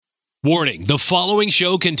Warning, the following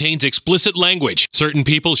show contains explicit language. Certain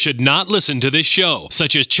people should not listen to this show,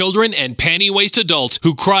 such as children and panty-waist adults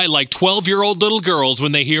who cry like 12-year-old little girls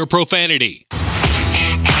when they hear profanity.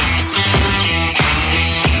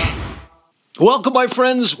 Welcome, my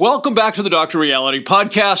friends. Welcome back to the Dr. Reality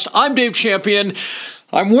Podcast. I'm Dave Champion.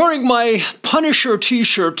 I'm wearing my Punisher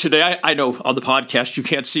t-shirt today. I know on the podcast you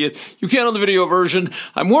can't see it. You can on the video version.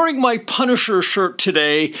 I'm wearing my Punisher shirt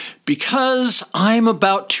today because I'm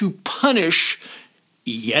about to punish,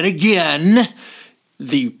 yet again,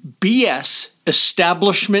 the BS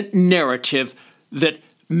establishment narrative that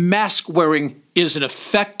mask wearing is an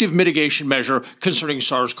effective mitigation measure concerning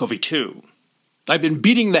SARS-CoV-2. I've been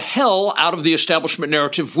beating the hell out of the establishment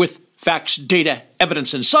narrative with facts, data,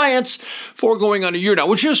 evidence, and science for going on a year now,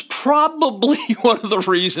 which is probably one of the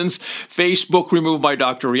reasons Facebook removed my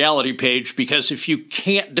Dr. Reality page, because if you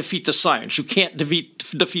can't defeat the science, you can't defeat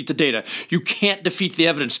the data, you can't defeat the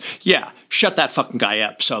evidence, shut that fucking guy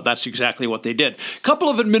up. So that's exactly what they did. A couple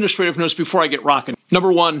of administrative notes before I get rocking.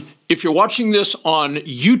 Number one, if you're watching this on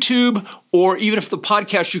YouTube, or even if the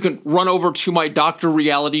podcast, you can run over to my Dr.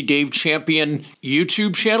 Reality Dave Champion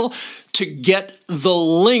YouTube channel to get the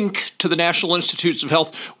link to the National Institutes of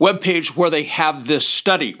Health webpage where they have this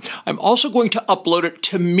study. I'm also going to upload it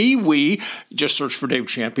to MeWe. Just search for Dave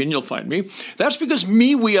Champion, you'll find me. That's because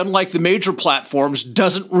MeWe, unlike the major platforms,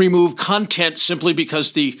 doesn't remove content simply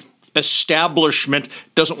because the establishment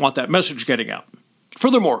doesn't want that message getting out.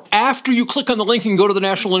 Furthermore, after you click on the link and go to the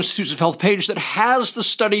National Institutes of Health page that has the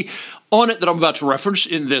study on it that I'm about to reference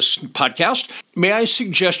in this podcast, may I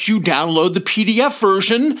suggest you download the PDF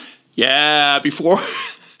version? Before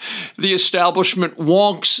the establishment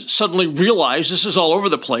wonks suddenly realize this is all over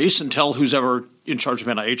the place and tell who's ever in charge of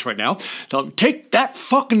NIH right now, tell them, take that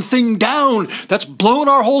fucking thing down. That's blowing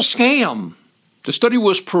our whole scam. The study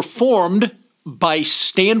was performed by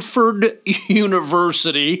Stanford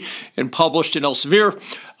University and published in Elsevier.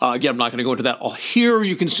 Again, I'm not going to go into that all here.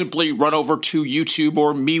 You can simply run over to YouTube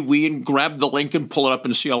or MeWe and grab the link and pull it up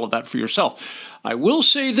and see all of that for yourself. I will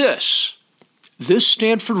say this. This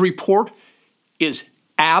Stanford report is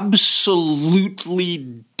absolutely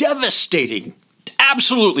devastating.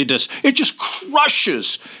 Absolutely it just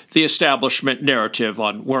crushes the establishment narrative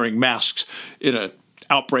on wearing masks in an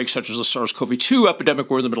outbreak such as the SARS-CoV-2 epidemic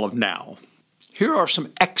we're in the middle of now. Here are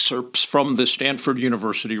some excerpts from the Stanford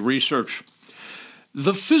University research.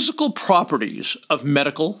 The physical properties of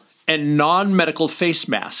medical and non-medical face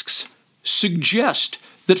masks suggest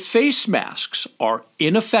that face masks are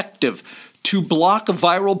ineffective to block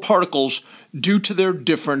viral particles due to their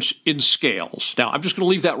difference in scales. Now, I'm just going to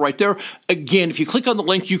leave that right there. Again, if you click on the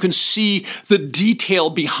link, you can see the detail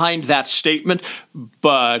behind that statement,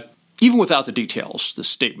 but even without the details, the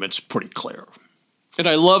statement's pretty clear. And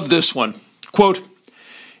I love this one. Quote,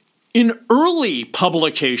 in early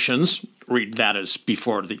publications, read that as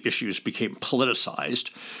before the issues became politicized,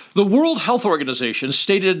 the World Health Organization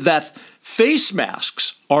stated that face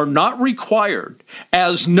masks are not required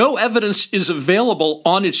as no evidence is available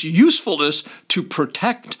on its usefulness to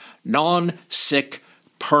protect non-sick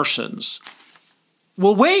persons.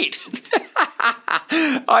 Well, wait.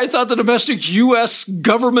 I thought the domestic U.S.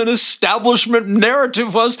 government establishment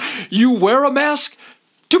narrative was you wear a mask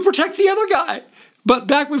to protect the other guy. But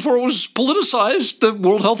back before it was politicized, the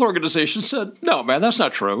World Health Organization said, no, man, that's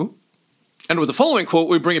not true. And with the following quote,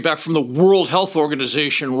 we bring it back from the World Health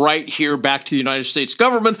Organization right here back to the United States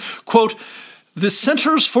government. Quote, the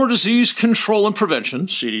Centers for Disease Control and Prevention,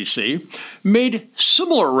 CDC, made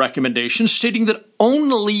similar recommendations stating that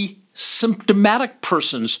only symptomatic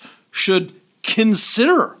persons should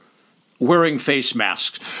consider wearing face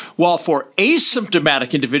masks, while for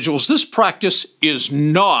asymptomatic individuals, this practice is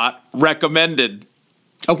not recommended.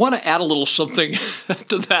 I want to add a little something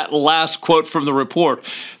to that last quote from the report.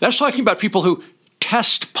 That's talking about people who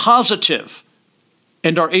test positive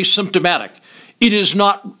and are asymptomatic. It is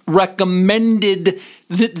not recommended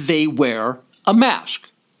that they wear a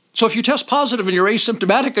mask. So if you test positive and you're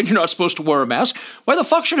asymptomatic and you're not supposed to wear a mask, why the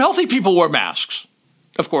fuck should healthy people wear masks?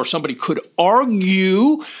 Of course, somebody could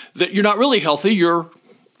argue that you're not really healthy, you're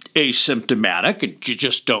asymptomatic, and you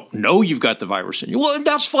just don't know you've got the virus in you. Well,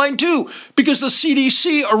 that's fine too, because the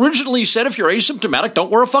CDC originally said if you're asymptomatic,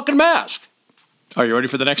 don't wear a fucking mask. Are you ready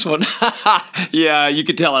for the next one? Yeah, you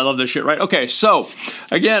can tell I love this shit, right? Okay, so,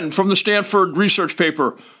 again, from the Stanford research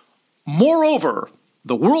paper, moreover,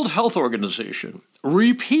 the World Health Organization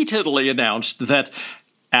repeatedly announced that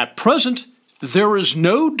at present, there is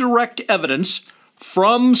no direct evidence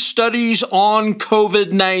from studies on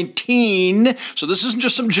COVID-19, so this isn't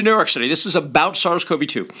just some generic study, this is about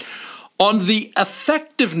SARS-CoV-2, on the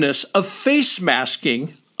effectiveness of face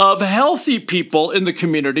masking of healthy people in the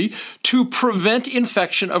community to prevent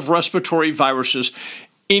infection of respiratory viruses,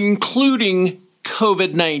 including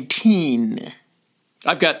COVID-19.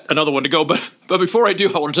 I've got another one to go, but before I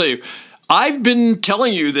do, I want to tell you, I've been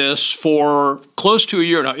telling you this for close to a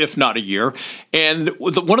year now, if not a year, and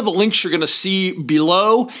one of the links you're going to see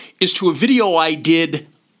below is to a video I did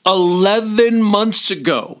 11 months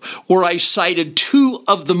ago, where I cited two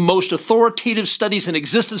of the most authoritative studies in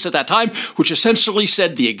existence at that time, which essentially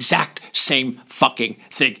said the exact same fucking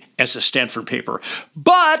thing as the Stanford paper.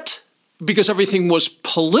 But because everything was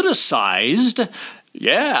politicized,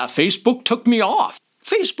 Facebook took me off.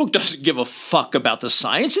 Facebook doesn't give a fuck about the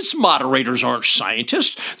science. Its moderators aren't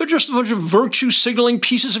scientists. They're just a bunch of virtue-signaling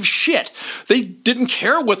pieces of shit. They didn't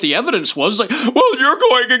care what the evidence was. Like, well, you're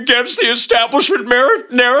going against the establishment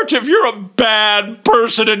narrative. You're a bad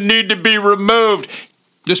person and need to be removed.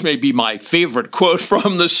 This may be my favorite quote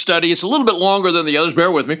from the study. It's a little bit longer than the others.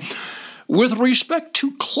 Bear with me. With respect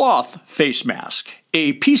to cloth face mask,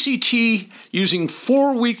 a PCT using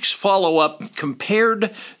 4 weeks follow-up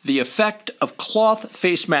compared the effect of cloth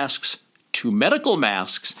face masks to medical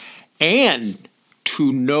masks and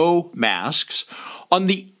to no masks on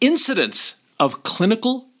the incidence of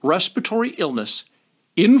clinical respiratory illness,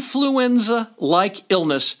 influenza-like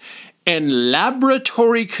illness, and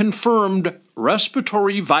laboratory-confirmed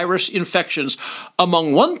respiratory virus infections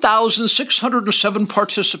among 1,607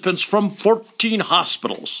 participants from 14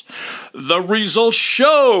 hospitals. The results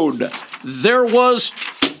showed there was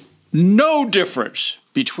no difference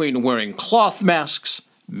between wearing cloth masks,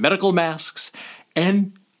 medical masks,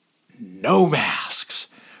 and no masks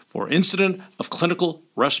for incident of clinical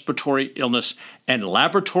respiratory illness and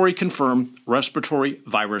laboratory-confirmed respiratory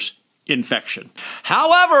virus infection.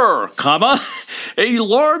 However, a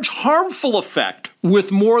large harmful effect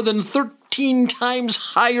with more than 13 times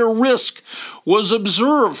higher risk was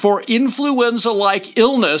observed for influenza-like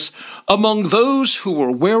illness among those who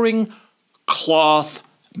were wearing cloth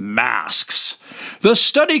masks. The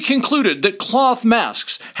study concluded that cloth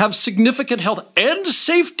masks have significant health and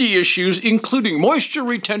safety issues, including moisture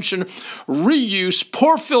retention, reuse,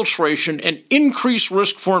 poor filtration, and increased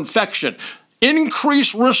risk for infection.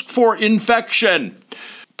 Increased risk for infection,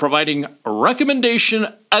 providing a recommendation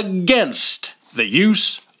against the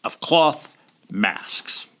use of cloth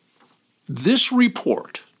masks. This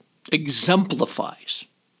report exemplifies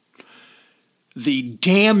the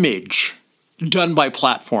damage done by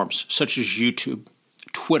platforms such as YouTube,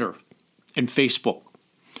 Twitter, and Facebook,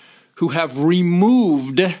 who have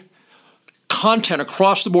removed content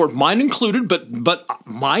across the board, mine included, but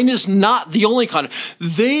mine is not the only content.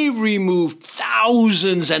 They removed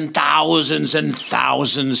thousands and thousands and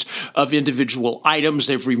thousands of individual items.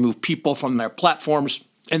 They've removed people from their platforms,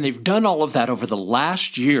 and they've done all of that over the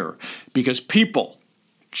last year because people,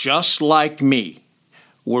 just like me,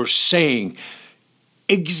 were saying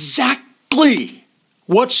exactly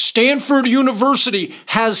what Stanford University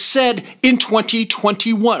has said in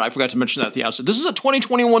 2021. I forgot to mention that at the outset. This is a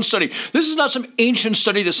 2021 study. This is not some ancient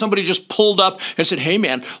study that somebody just pulled up and said, hey,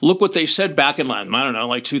 man, look what they said back in,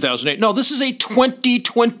 like 2008. No, this is a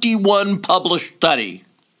 2021 published study.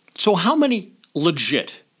 So how many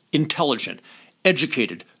legit, intelligent,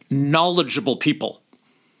 educated, knowledgeable people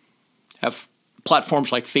have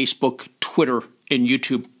platforms like Facebook, Twitter, and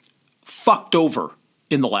YouTube fucked over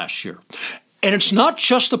in the last year? And it's not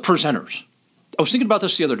just the presenters. I was thinking about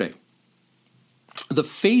this the other day. The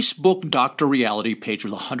Facebook Dr. Reality page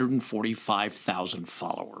with 145,000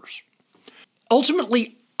 followers.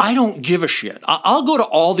 Ultimately, I don't give a shit. I'll go to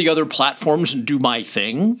all the other platforms and do my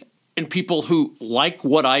thing. And people who like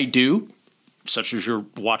what I do, such as you're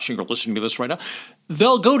watching or listening to this right now,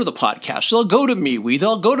 they'll go to the podcast. They'll go to MeWe.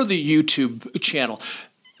 They'll go to the YouTube channel.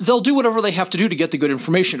 They'll do whatever they have to do to get the good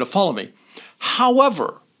information to follow me.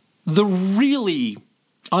 However, the really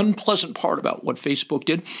unpleasant part about what Facebook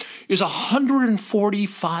did is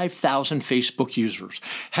 145,000 Facebook users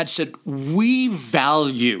had said, we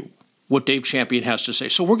value what Dave Champion has to say,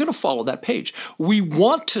 so we're going to follow that page. We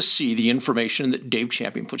want to see the information that Dave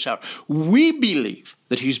Champion puts out. We believe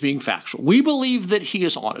that he's being factual. We believe that he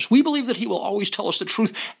is honest. We believe that he will always tell us the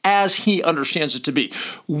truth as he understands it to be.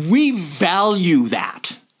 We value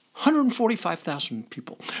that. 145,000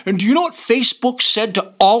 people. And do you know what Facebook said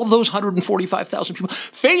to all of those 145,000 people?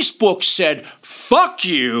 Facebook said, fuck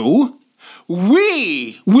you.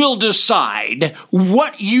 We will decide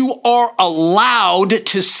what you are allowed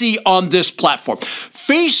to see on this platform.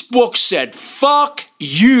 Facebook said, fuck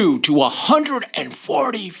you to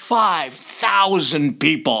 145,000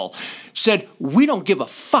 people. Said, we don't give a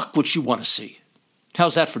fuck what you want to see.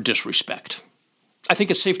 How's that for disrespect? I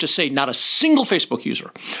think it's safe to say not a single Facebook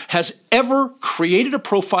user has ever created a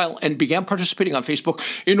profile and began participating on Facebook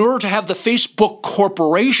in order to have the Facebook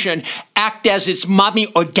Corporation act as its mommy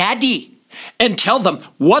or daddy and tell them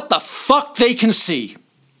what the fuck they can see.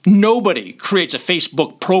 Nobody creates a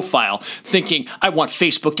Facebook profile thinking, I want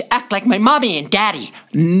Facebook to act like my mommy and daddy.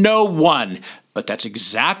 No one. But that's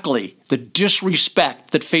exactly the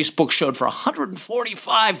disrespect that Facebook showed for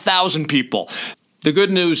 145,000 people. The good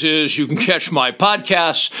news is you can catch my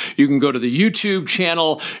podcasts, you can go to the YouTube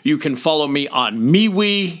channel, you can follow me on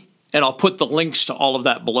MeWe, and I'll put the links to all of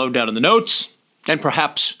that below down in the notes. And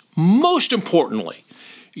perhaps most importantly,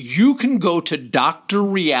 you can go to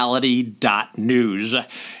drreality.news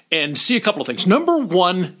and see a couple of things. Number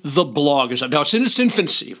one, the blog is up. Now, it's in its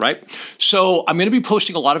infancy, right? So I'm going to be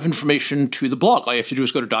posting a lot of information to the blog. All you have to do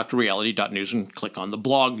is go to drreality.news and click on the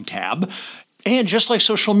blog tab. And just like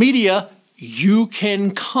social media, you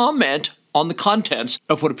can comment on the contents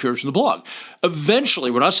of what appears in the blog. Eventually,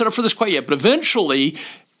 we're not set up for this quite yet, but eventually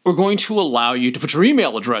we're going to allow you to put your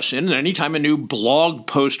email address in, and anytime a new blog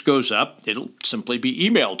post goes up, it'll simply be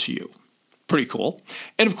emailed to you. Pretty cool.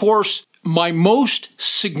 And of course, my most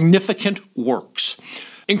significant works,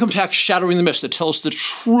 Income Tax Shattering the Myths, that tells the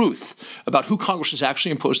truth about who Congress has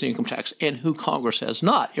actually imposed the income tax and who Congress has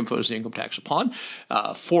not imposed the income tax upon,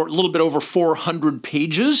 for a little bit over 400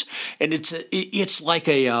 pages. And it's like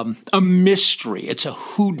a mystery. It's a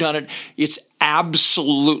whodunit. It's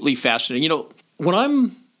absolutely fascinating. You know, when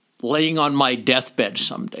I'm laying on my deathbed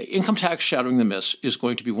someday, Income Tax Shattering the Myths is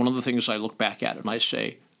going to be one of the things I look back at and I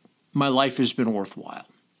say, my life has been worthwhile.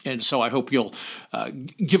 And so I hope you'll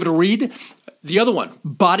give it a read. The other one,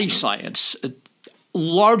 Body Science, a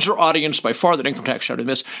larger audience by far than Income Tax Shattering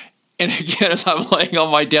the Myths. And again, as I'm laying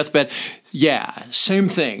on my deathbed, yeah, same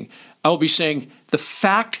thing. I will be saying the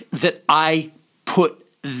fact that I put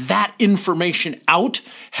that information out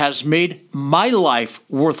has made my life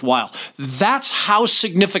worthwhile. That's how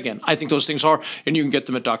significant I think those things are, and you can get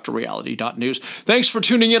them at drreality.news. Thanks for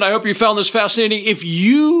tuning in. I hope you found this fascinating. If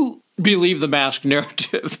you believe the mask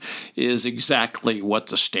narrative is exactly what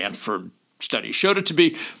the Stanford study showed it to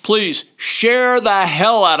be, please share the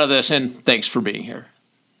hell out of this, and thanks for being here.